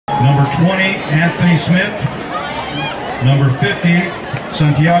Number 20, Anthony Smith. Number 50,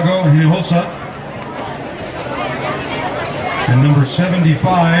 Santiago Hinojosa. And number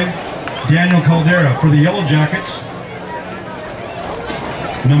 75, Daniel Caldera for the Yellow Jackets.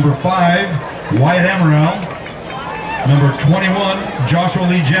 Number 5, Wyatt Amaral. Number 21, Joshua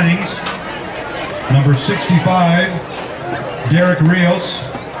Lee Jennings. Number 65, Derek Rios.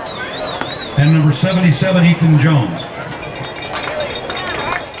 And number 77, Ethan Jones.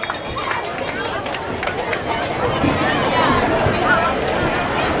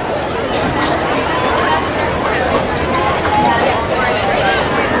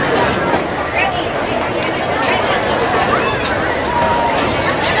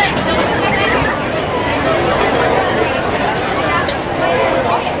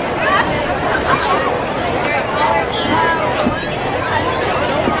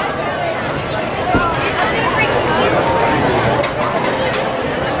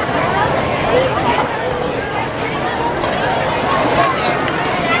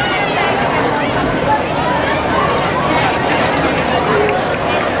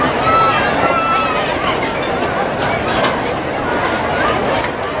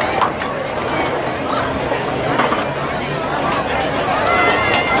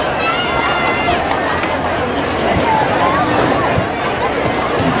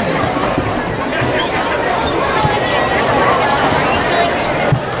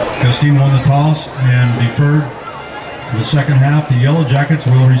 Gustine won the toss and deferred the second half. The Yellow Jackets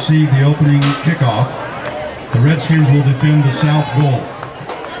will receive the opening kickoff. The Redskins will defend the south goal.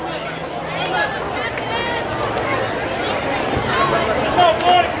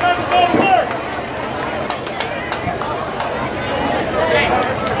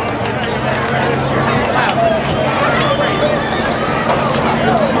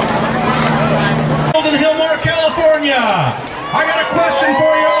 Hilmar, California. I got a question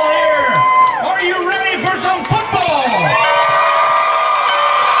for you all here. Are you ready for some football?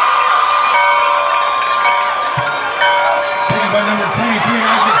 Taken by number 23,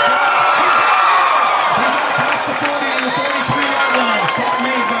 Isaac. Past the 40 and the 43-yard line. Stop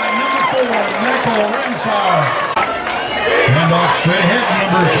made by number 4, Michael Rensar. Hand off straight ahead.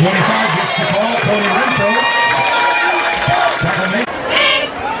 Number 25 gets the call. Tony Renfro. Tackle made.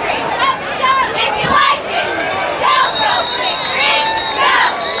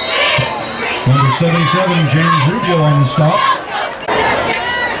 Number 77, James Rubio on the stop.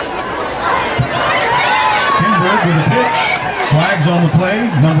 Kinberg with a pitch. Flags on the play.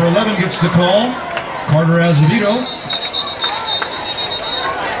 Number 11 gets the call. Carter Azevedo.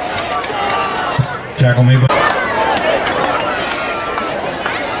 Tackle made by...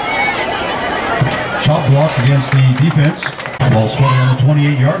 Shot block against the defense. Ball spotted on the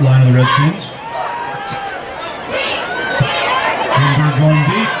 28-yard line of the Redskins. Kinberg going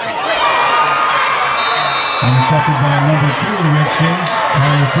deep. Intercepted by number 2 of the Redskins,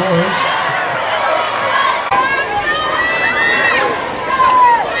 Tyler Flores.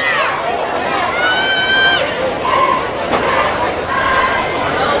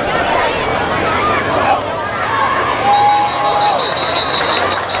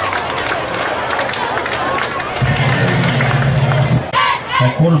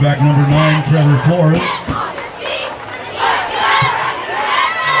 At quarterback, number 9, Trevor Flores.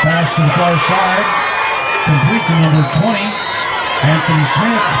 Pass to the far side. Complete to number 20, Anthony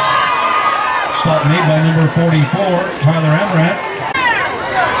Smith. Stop made by number 44, Tyler Amarat.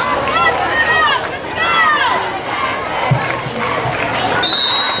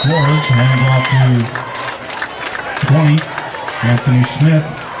 Flores hands off to 20, Anthony Smith.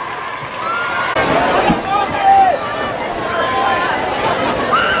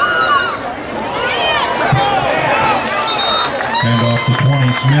 Hand off to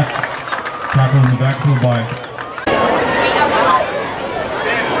 20, Smith. Tackle in the backfield by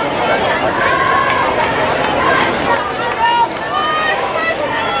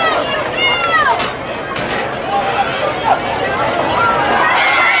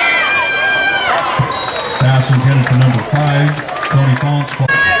pass intended for number 5, Tony Fonts.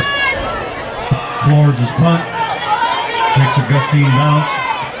 Flores' punt takes a Gustine bounce.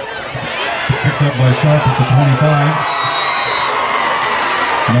 Picked up by Sharp at the 25.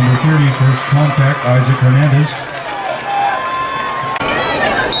 Number 30, first contact, Isaac Hernandez.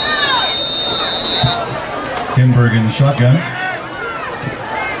 Kinberg in the shotgun.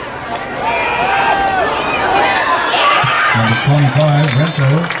 Number 25,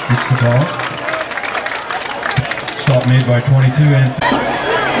 Renfro gets the call. Stop made by 22 and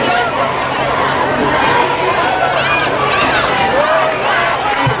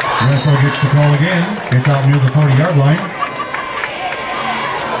Renfro gets the call again. Gets out near the 40-yard line.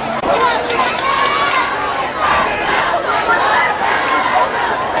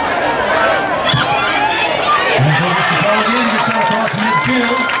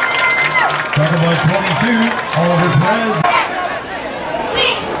 midfield. Tackled by 22, Oliver Perez.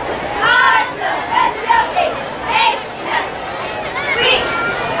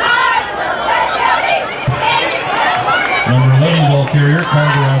 Number 11 ball carrier,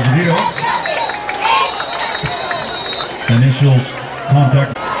 Carter Azevedo. Initial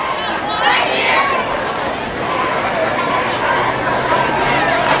contact.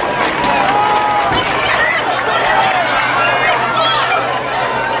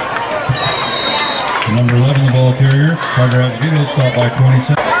 Number 11 the ball carrier, Carter Azevedo, stopped by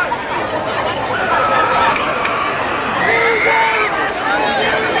 27.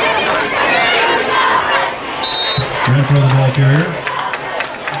 Renfro the ball carrier,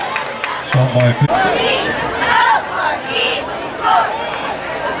 stopped by 50.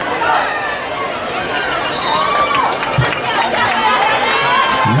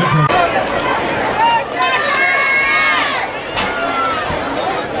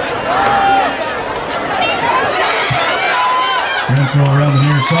 Renfro around the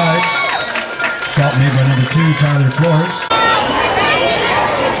near side. Stop made by number 2, Tyler Flores.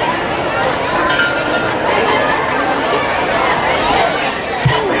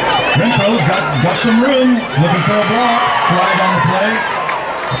 Renfro's got some room, looking for a block. Flag on the play.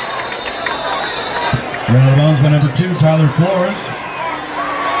 Run out of bounds by number 2, Tyler Flores.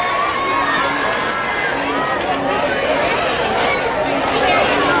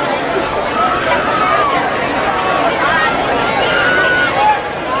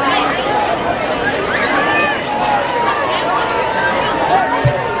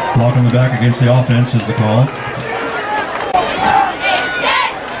 Block on the back against the offense is the call.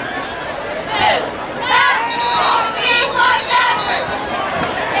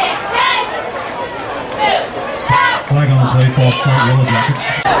 Flag on the play, false start, Yellow Jackets.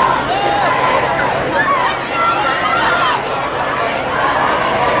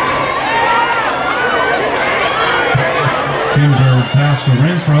 Kimber pass to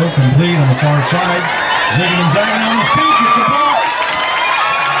Renfro, complete on the far side. Zigging and zagging on his feet, gets a block.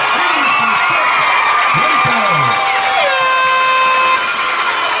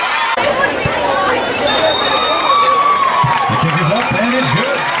 The kick is up and it's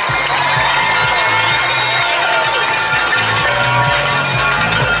good.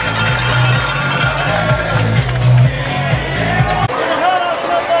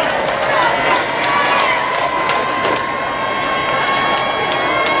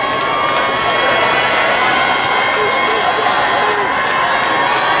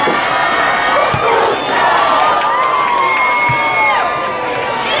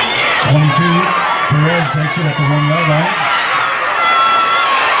 Perez takes it at the 1-yard line.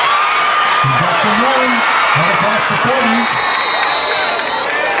 He's got some room. Right across the 40.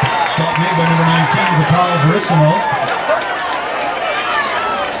 Stop made by number 19, Vital Verissimo.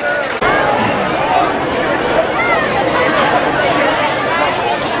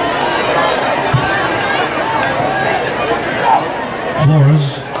 Flores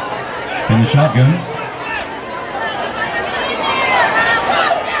in the shotgun.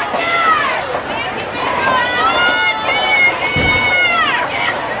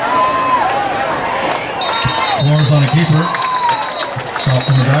 Flores on a keeper. Soft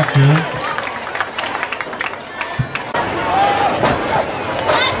in the backfield.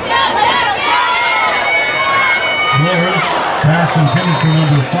 Flores, pass intended for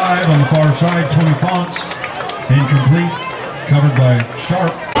number 5 on the far side, Tony Fonts. Incomplete, covered by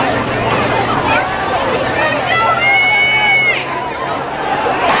Sharp.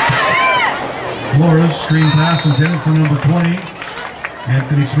 Flores, screen pass intended for number 20,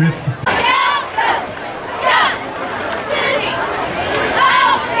 Anthony Smith.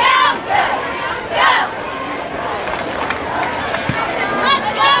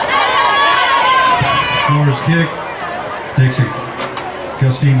 Flores kick, takes a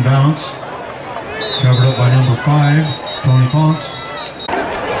Gustine bounce, covered up by number 5, Tony Fonts.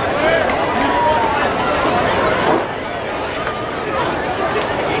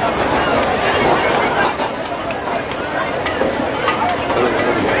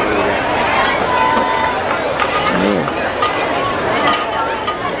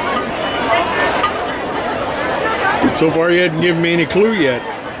 So far, you hadn't given me any clue yet.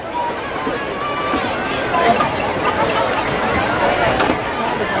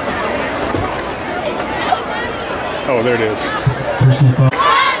 Oh, there it is. Personal foul.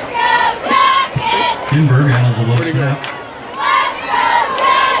 Kinberg handles a low snap.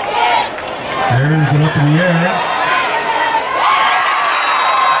 Airs it up in the air.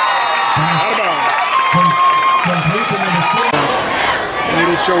 Out of bounds. Completion number 4. And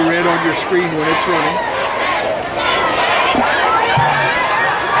it'll show red on your screen when it's running.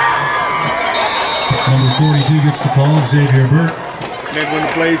 Number 42 gets the call, Xavier Burt. Then when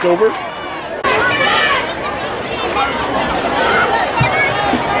the play's over,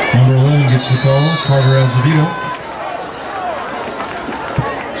 Number 11 gets the call, Carter Azevedo.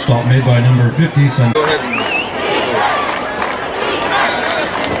 Stop made by number 50, San.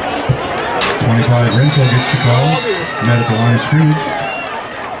 25 Renfro gets the call, met at the line of scrimmage.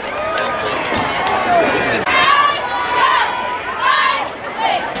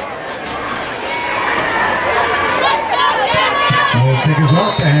 Ball stick is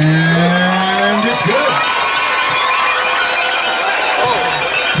up, and it's good.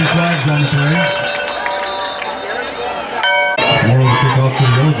 2 flags on the play. Moral to kick off to the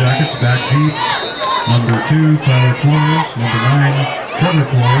Yellow Jackets, back deep. Number 2, Tyler Flores. Number 9, Trevor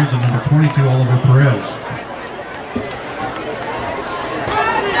Flores. And number 22, Oliver Perez.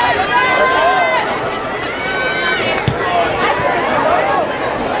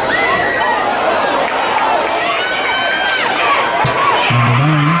 Number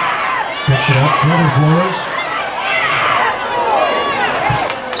 9 picks it up, Trevor Flores.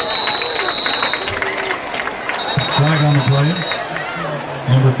 Flag on the play.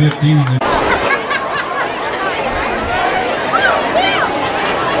 Number 15 in the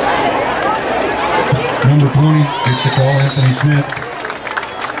Number 20 gets the call, Anthony Smith.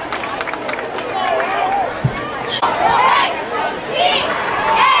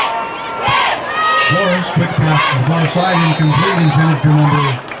 Flores, quick pass to the far side, incomplete, intended for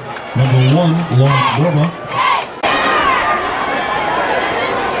number 1, Lawrence Borba.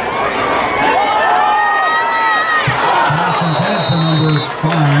 Pass intended for number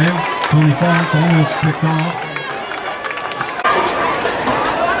 5, Tony Fox, almost picked off.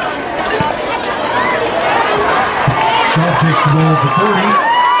 Sharp takes the ball at the 40.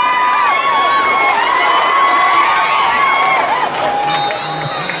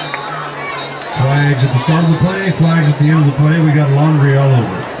 Flags at the start of the play, flags at the end of the play. We got laundry all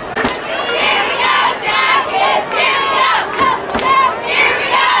over. Here we go, Jackets! Here we go! Here we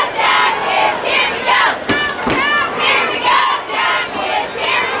go, Jackets! Here we go! Here we go, Jackets!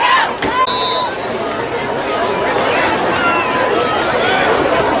 Here we go!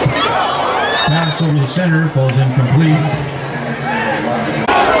 Pass over the center, falls incomplete.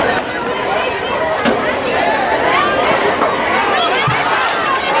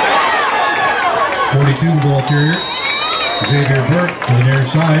 The ball carrier, Xavier Burt to the near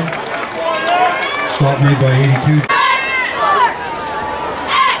side. Stop made by 82.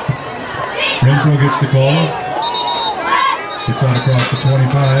 Renfro gets the call. Gets out across the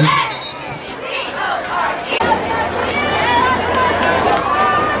 25.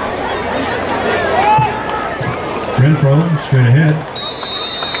 Renfro straight ahead.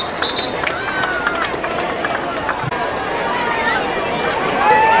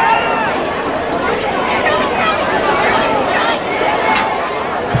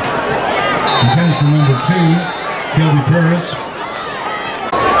 Intended for number 2, Kelby Paris.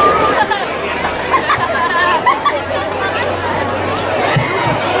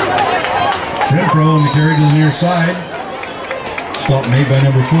 Renfro on the carry to the near side. Stop made by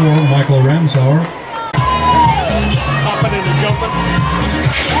number 4, Michael Ramsauer. hopping and jumping.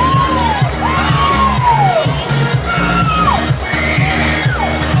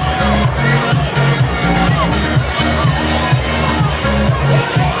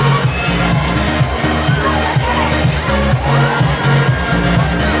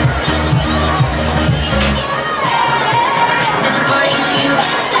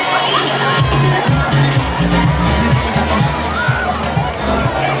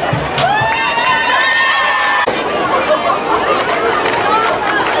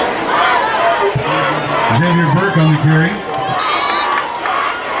 On the carry.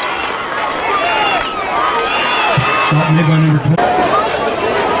 Stop made by number 12.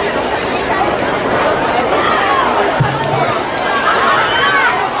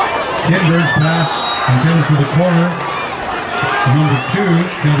 Kinberg's pass intended for the corner. Number 2,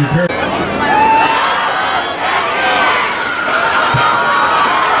 Kelby Perry.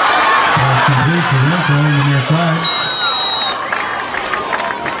 Pass complete to Renfro on the near side.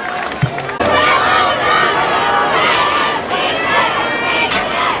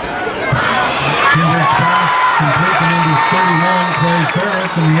 Complete to number 31, Clay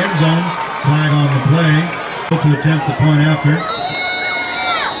Ferris in the end zone. Flag on the play. To attempt the point after.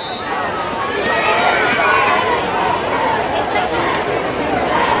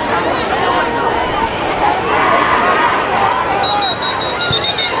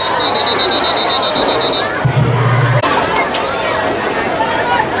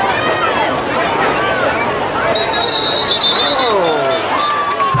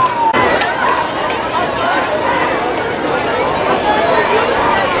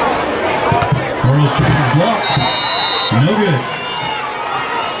 Monroe's kick is blocked. No good.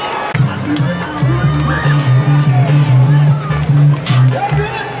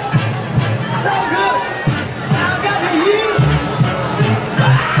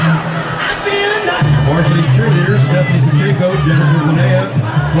 Varsity cheerleaders Stephanie Pacheco, Jennifer Bonea,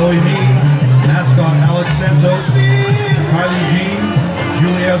 Chloe Mead, mascot Alex Santos, Kylie Jean,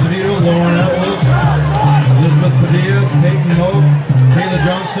 Julie Azevedo, Lauren Atlas, Elizabeth Padilla, Peyton Moe, Taylor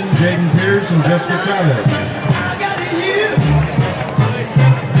Johnston, Jaden Pierce, and Jessica Chavez.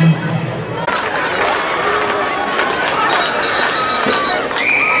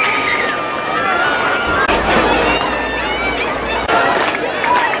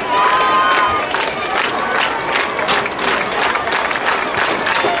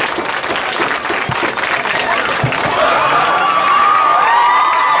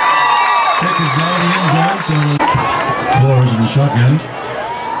 Flores in the shotgun.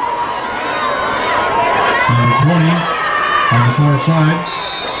 Number 20 on the far side,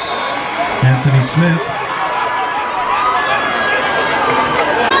 Anthony Smith.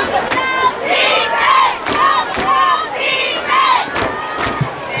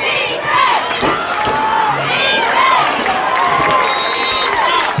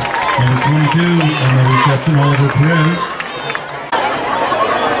 Number 22 on the reception, Oliver Perez.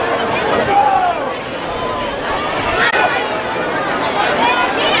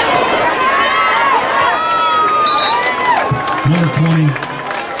 Number 20,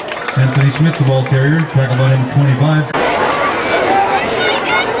 Anthony Smith, the ball carrier, tackled by number 25.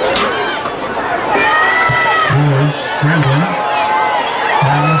 Flores scrambling.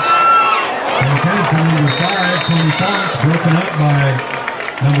 Pass intended for number 5, Tony Fox, broken up by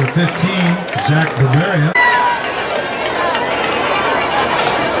number 15, Zach Barberia.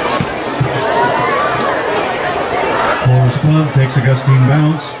 Flores punt, takes a Gustine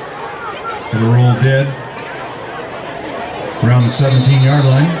bounce. It'll roll dead around the 17-yard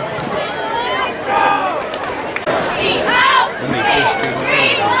line.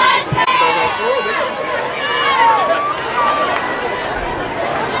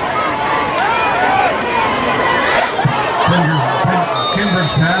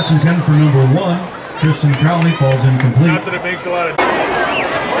 Kimber's pass intended for number 1, Tristan Crowley, falls incomplete. Not that it makes a lot of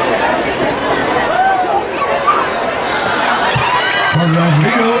Carter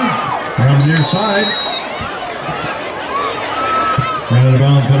Azevedo around the near side. Ran out of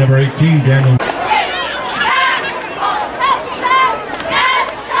bounds by number 18, Daniel.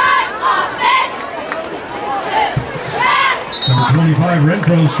 Number 25,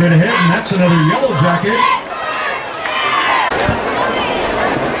 Renfro straight ahead, and that's another yellow jacket.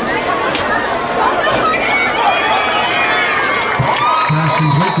 Pass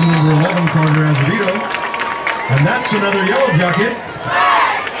complete to number 11, Carter Azevedo, and that's another yellow jacket.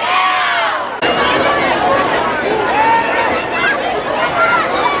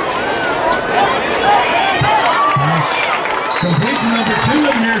 Complete to number 2 on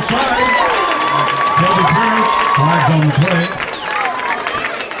the near side. Shelby Pierce, flags on the play.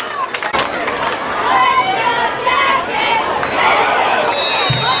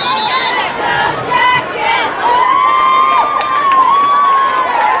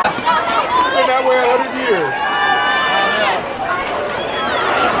 been that way 100 years.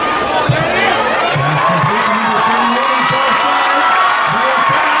 Pass complete to number 31, far side.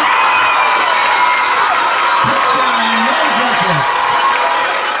 Touchdown, no jacket.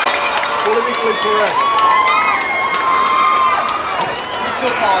 Politically correct. We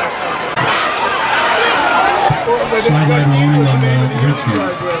still call ourselves it. Sideline warning on the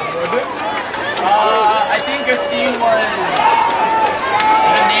Redskins. I think Gustine was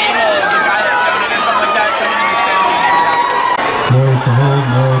the name of the guy that found it or something like that. Someone in his family named it after. Flores to hold,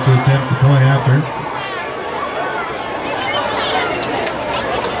 Morrow to attempt the point after.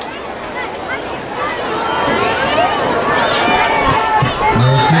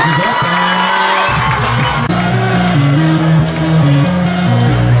 Morrow sneakers up and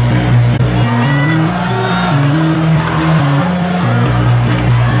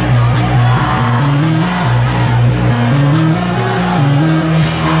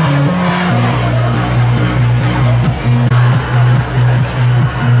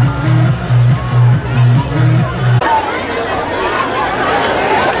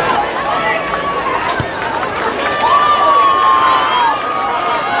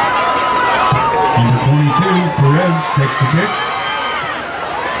takes the kick.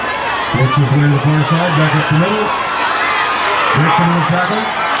 Works his way to the far side, back up the middle. Breaks another tackle.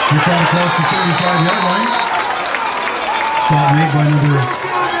 Gets out across the 35-yard line. Stop made by number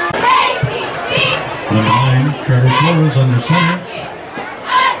 9, Trevor Flores under center.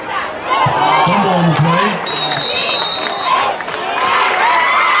 Fumble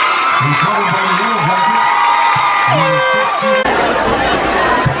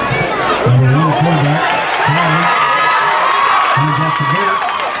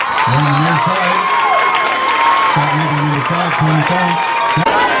On the near side. Stop making number 5, 25.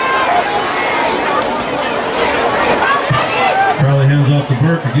 Crowley hands off to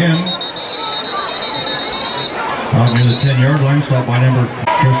Burke again. Out near the 10-yard line. Stopped by number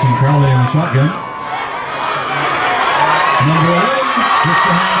Gustine Crowley in the shotgun. Number 11 gets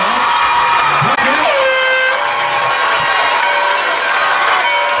the handoff.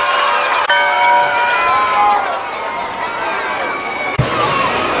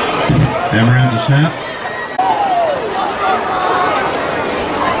 Amaranth a snap.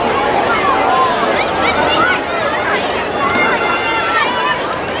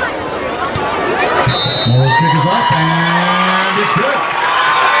 Morrow's kick is up and it's good.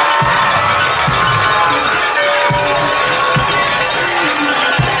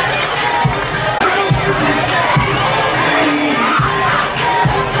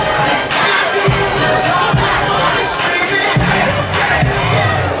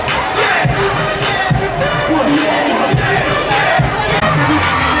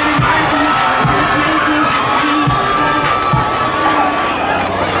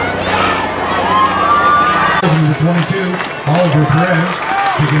 Number 22, Oliver Perez,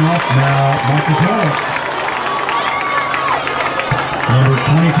 kicking off now Marcus Morrow. Number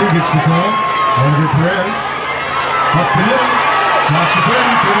 22 gets the call, Oliver Perez, up to middle, across the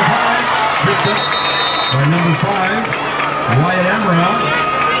 30, 35, tripped up by number 5, Wyatt Amaranth.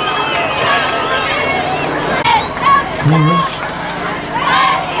 Flores.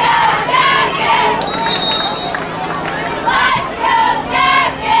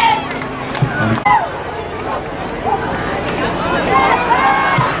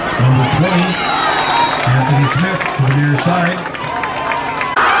 Anthony Smith to the near side.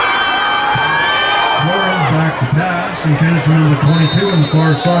 Flores back to pass, intended for number 22 on the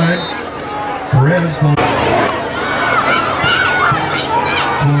far side. Perez.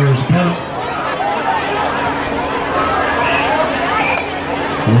 Flores punt.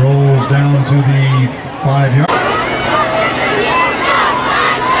 Rolls down to the 5-yard.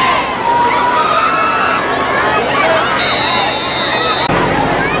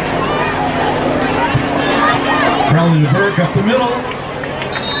 Crowley to Burke up the middle.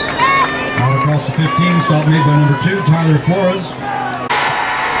 Out across the 15, stop made by number 2, Tyler Flores.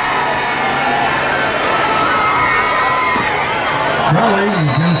 Crowley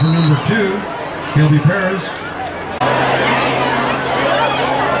intended for number 2, Hilby Perez.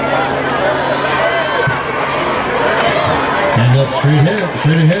 And up straight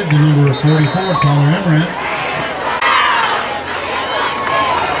ahead to number 44, Tyler Amaranth.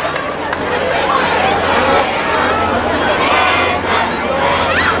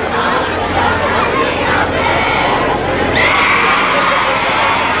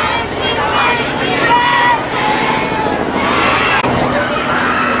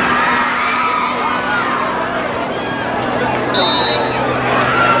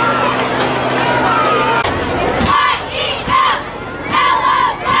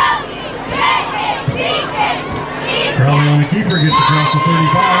 Crowley on the keeper, gets across the 35.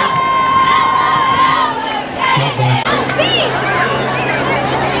 Stop by.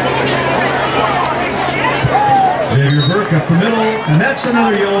 Xavier Burke up the middle, and that's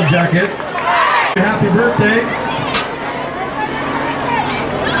another yellow jacket. Happy birthday.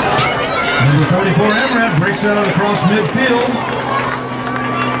 Number 44 Amaranth breaks that out across midfield.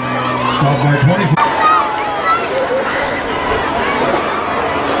 Stop by 24.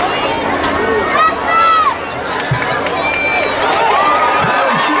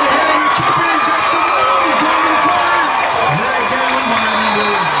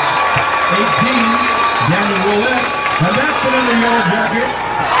 And that's another yellow jacket.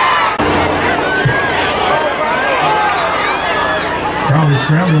 Crowley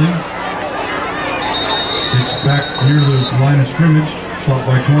scrambling. It's back near the line of scrimmage. Stopped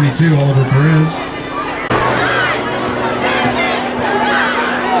by 22, Oliver Perez.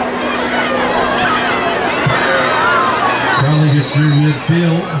 Crowley gets near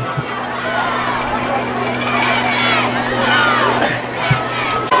midfield.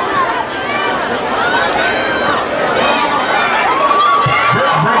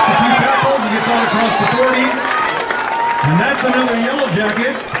 Across the 40, and that's another yellow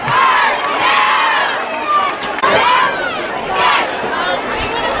jacket.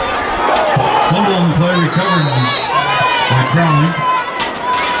 Fumble on the play, recovered by Crowley.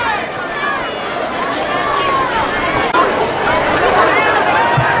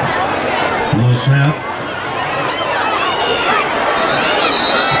 Low snap.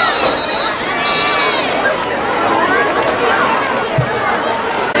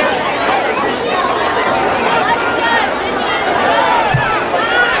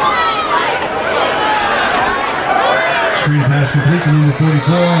 Screen pass complete to number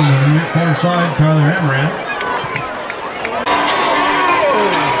 44 on the far side, Tyler Amaranth.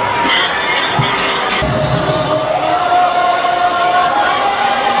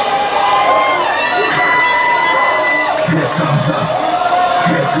 Here comes the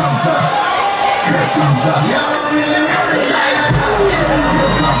y'all really hurt like that.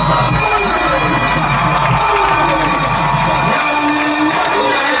 Here comes the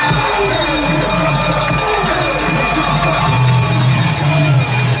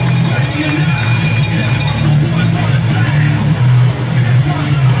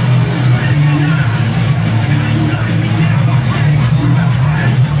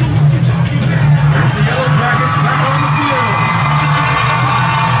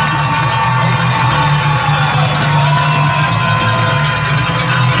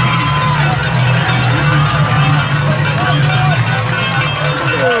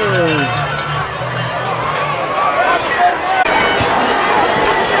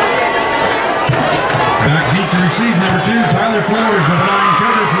receive number 2, Tyler Flores, number 9,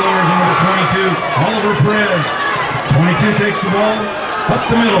 Trevor Flores, and number 22, Oliver Perez. 22 takes the ball, up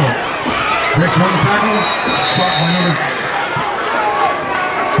the middle, breaks one tackle, stopped by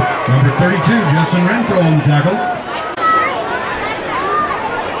number 32, Justin Renfro on the tackle.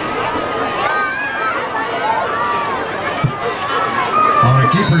 On a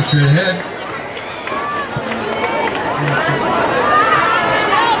keeper straight ahead.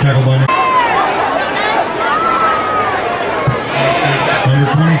 Tackle by number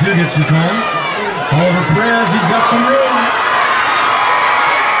 22 gets the call. Oliver Perez, he's got some room.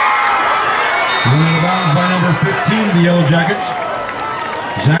 Run out of bounds by number 15 of the Yellow Jackets.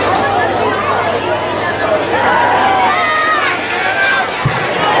 Zach.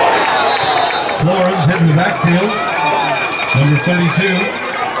 Flores hitting the backfield. Number 32,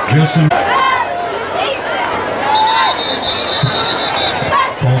 Justin.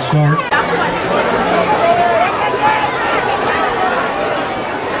 False start.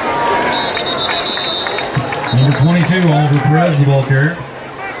 Number 22, Oliver Perez, the ball carrier.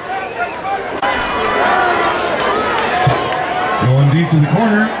 Going deep to the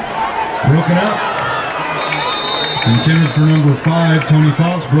corner. Broken up. Intended for number 5, Tony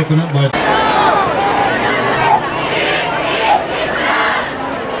Fonts. Broken up by...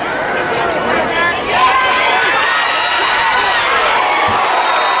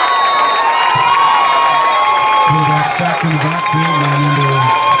 Quarterback sacked in the backfield by number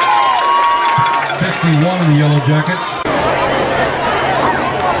 51 of the Yellow Jackets.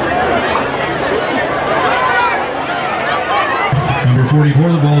 Number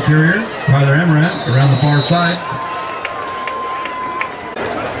 44, the ball carrier, Tyler Amaranth, around the far side.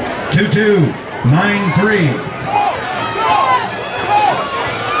 2-2, 9-3.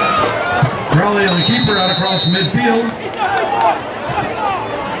 Raleigh on the keeper out across midfield.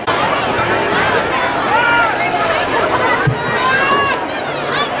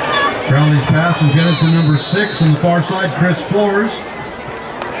 Crowley's pass intended for number 6 on the far side, Chris Flores.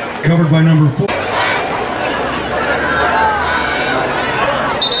 Covered by number 4.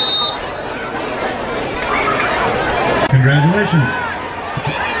 Congratulations.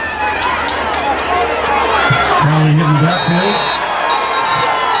 Crowley hitting the backfield.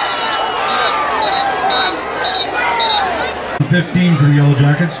 Number 15 for the Yellow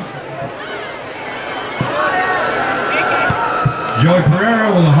Jackets. Joey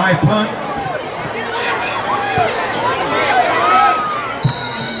Pereira with a high punt.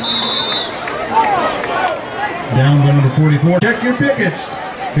 Down by number 44. Check your pickets.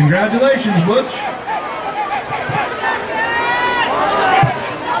 Congratulations, Butch.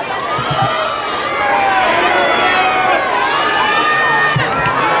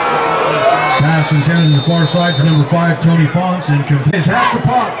 Pass intended to the far side for number 5, Tony Fonts, and complete. Half the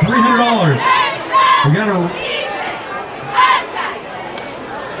pot, $300. We got a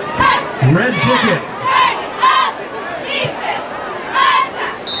red ticket.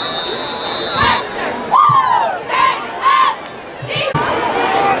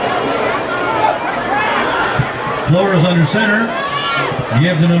 Flores under center.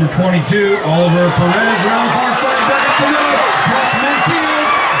 Give to number 22, Oliver Perez around the far side, back up the middle, across midfield.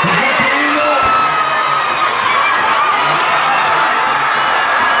 He's got the angle.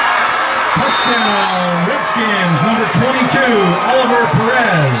 Touchdown, Redskins, number 22, Oliver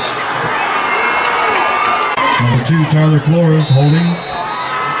Perez. Number 2, Tyler Flores holding.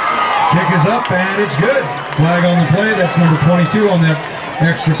 Kick is up and it's good. Flag on the play. That's number 22 on that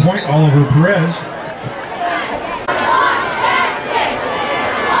extra point, Oliver Perez.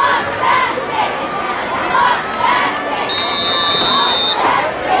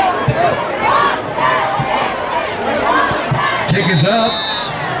 is up,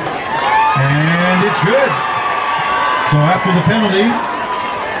 and it's good. So after the penalty,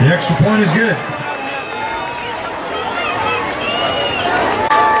 the extra point is good.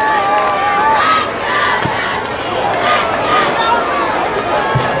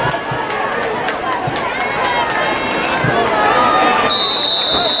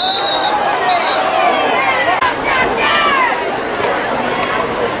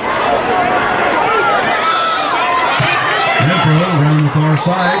 Around the far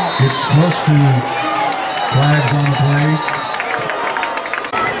side, gets close to flags on the play.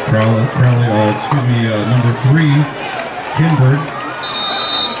 Number 3, Kinberg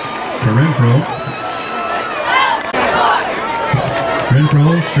to Renfro.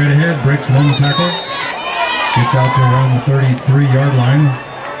 Renfro straight ahead, breaks one tackle, gets out to around the 33-yard line.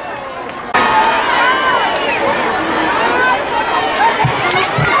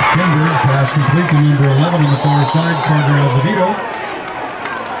 Kinberg pass complete to number 11 on the far side, Carter Azevedo.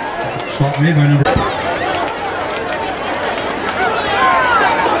 Stop made by number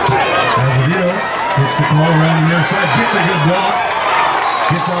Azevedo. Gets the call around the near side, gets a good block,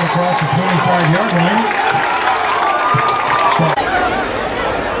 gets out across the 25-yard line. Stop.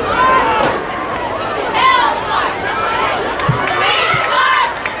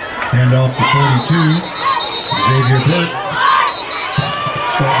 Hand off to 42, Xavier Burt.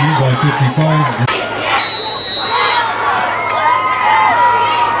 Stop made by 55.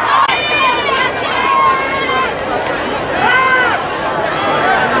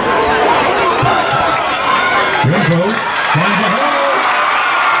 Renfro finds a hole.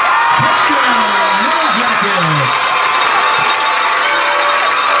 Touchdown, Yellow Jackets.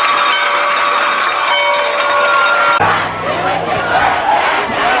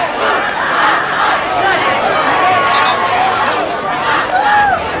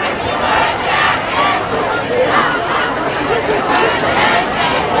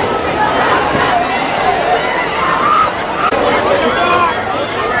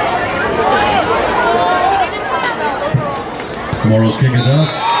 Morrow's kick is up.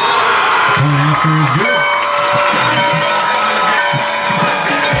 Point after is good.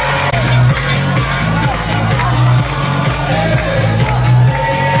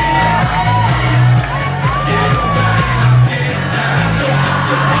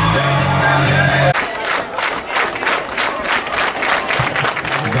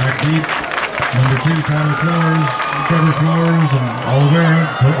 Back deep. Number 2, Tyler Flowers, Trevor Flowers, and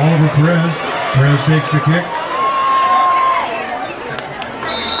Oliver Perez. Perez takes the kick.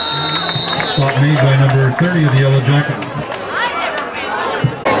 Stop made by number 30 of the Yellow Jacket.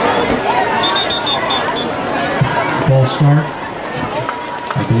 False start,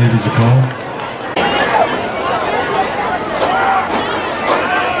 I believe is a call.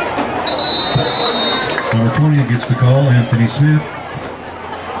 Number 20 gets the call, Anthony Smith.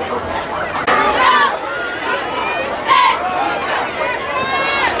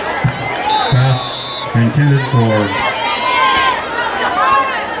 Pass intended for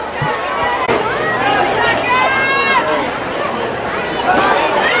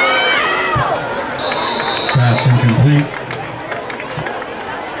incomplete.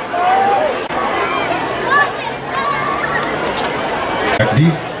 Back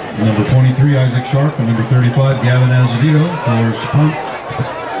deep, number 23 Isaac Sharp and number 35 Gavin Azevedo for punt.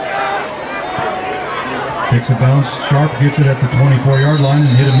 Takes a bounce, Sharp gets it at the 24-yard line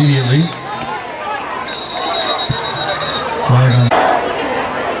and hit immediately. Flag on.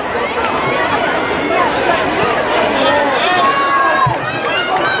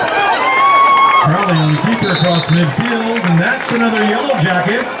 Crowley on the keeper across midfield, and that's another Yellow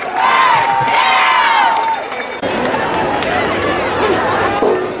Jacket.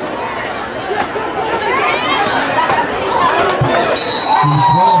 Number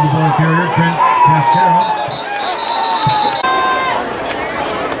 12, the ball carrier, Trent Cascara.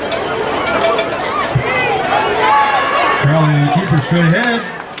 Crowley on the keeper straight ahead.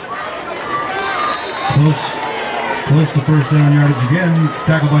 Close to first down yardage again.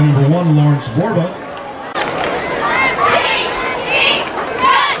 Tackled by number 1, Lawrence Borba.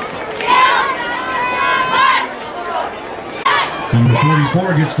 Number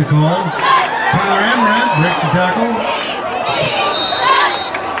 44 gets the call. Tyler Amrant breaks the tackle.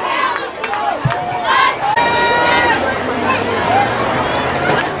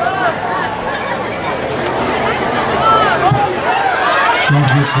 Trump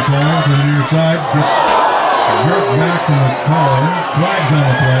gets the call to the near side. Gets jerked back from the collar. Flags on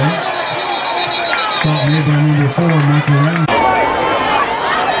the play. Stop made by number 4, Michael.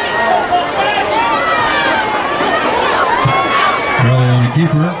 Rally on the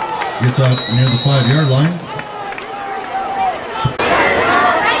keeper. Gets out near the 5-yard line.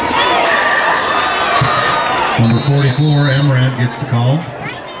 Number 44, Amaranth gets the call.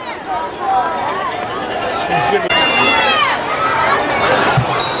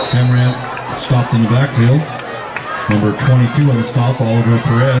 Amaranth stopped in the backfield. Number 22 on the stop, Oliver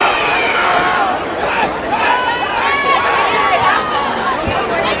Perez.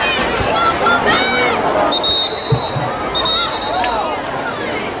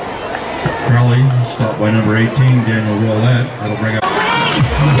 Crowley stopped by number 18, Daniel Willett. That'll bring up.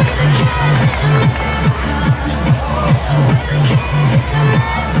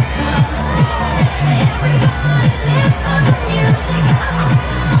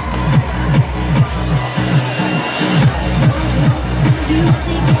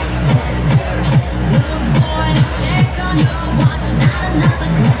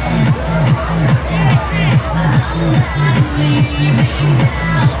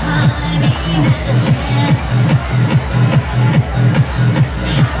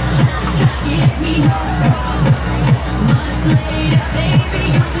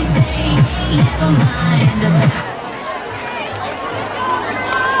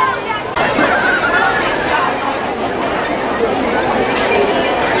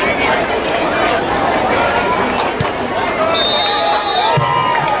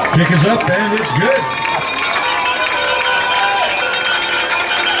 Kick is up and it's good.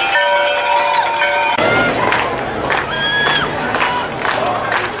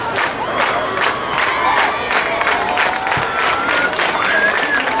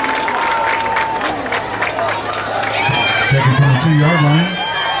 Taken from the 2-yard line.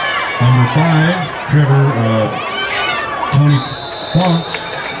 Number 5, Tony Fonts.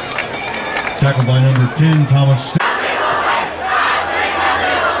 Tackled by number 10, Thomas.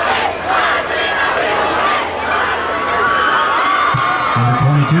 Number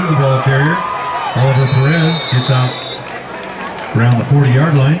 22, the ball carrier, Oliver Perez, gets out around the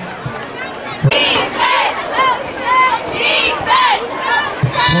 40-yard line.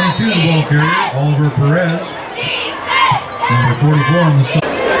 22, the ball carrier, Oliver Perez. Number 44 on the stop.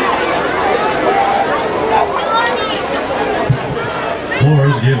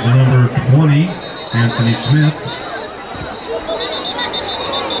 Flores gives the number 20, Anthony Smith.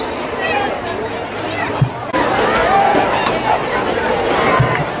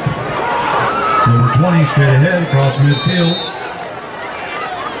 Number 20 straight ahead across midfield.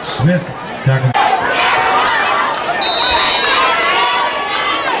 Smith tackled.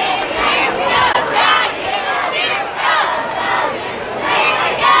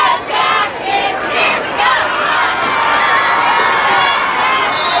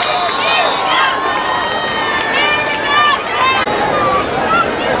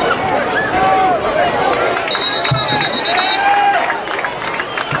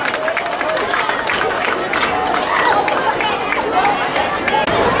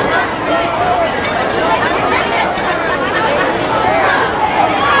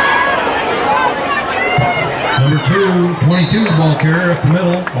 Number 22, ball carrier up the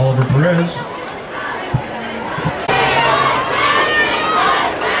middle, Oliver Perez.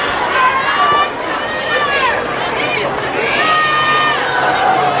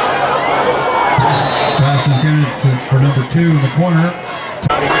 Pass intended for number 2 in the corner.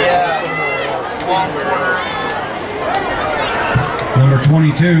 Number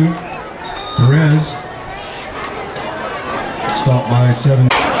 22, Perez. Stopped by 7.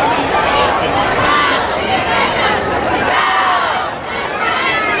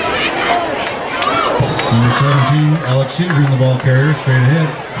 Number 17, Alex Seaver, the ball carrier, straight ahead.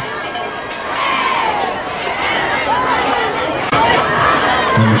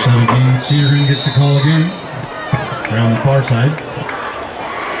 Number 17, Seaver gets the call again, around the far side.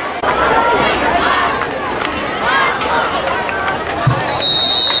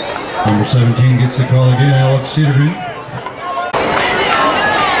 Number 17 gets the call again, Alex Seaver.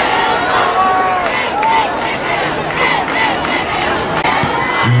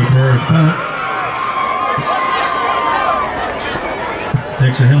 Joey Perez punt.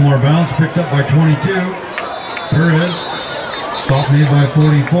 Takes a Hilmar bounce, picked up by 22. Perez, stop made by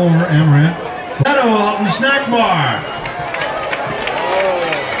 44, Amaranth. Shadow out in the snack bar.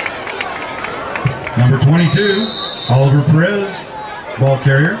 Number 22, Oliver Perez, ball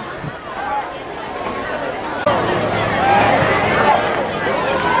carrier.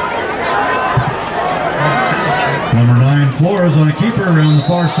 Number 9, Flores on a keeper around the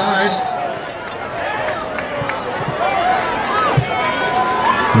far side.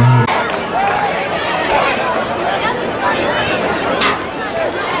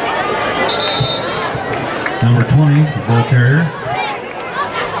 Number 20, ball carrier,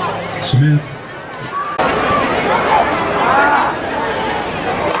 Smith.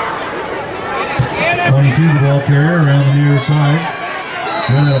 The ball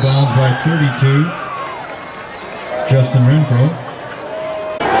 32, Justin Renfro.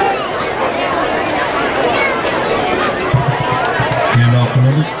 Hand off to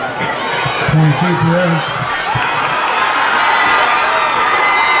number 22, Perez.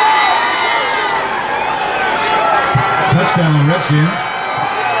 Touchdown, Redskins.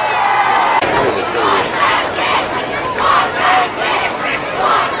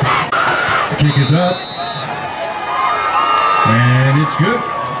 Kick is up. And it's good.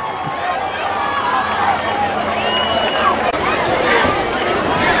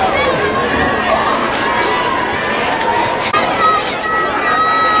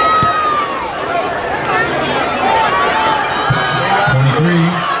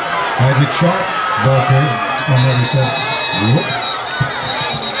 Isaac Sharp, ball carried on number 7.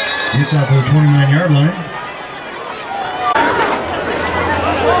 Gets out to the 29-yard line.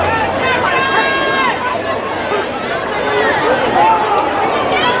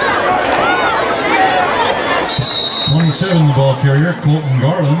 '27, the ball carrier, Colton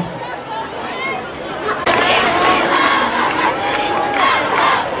Garland.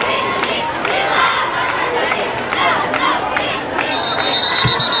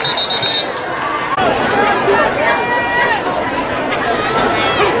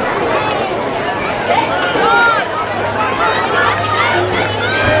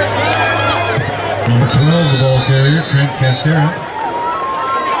 Number 12, the ball carrier, Trent Cascara.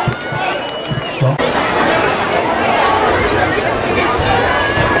 Stop.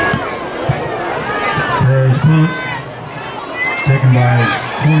 Perez punt. Taken by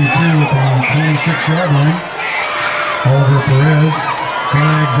 22 upon the 26-yard line. Oliver Perez.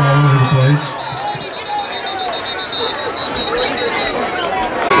 Flags all over the place.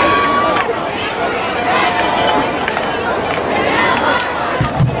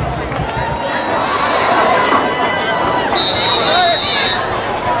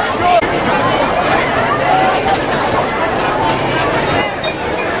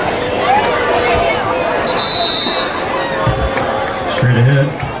 Straight ahead.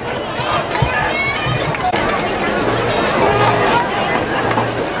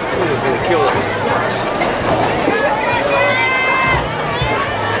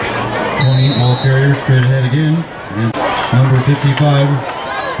 Ball carrier straight ahead again. And number 55,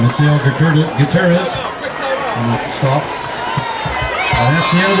 Misael Gutierrez. Stop. That's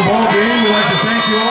the end of the ball game. We'd like to thank you all.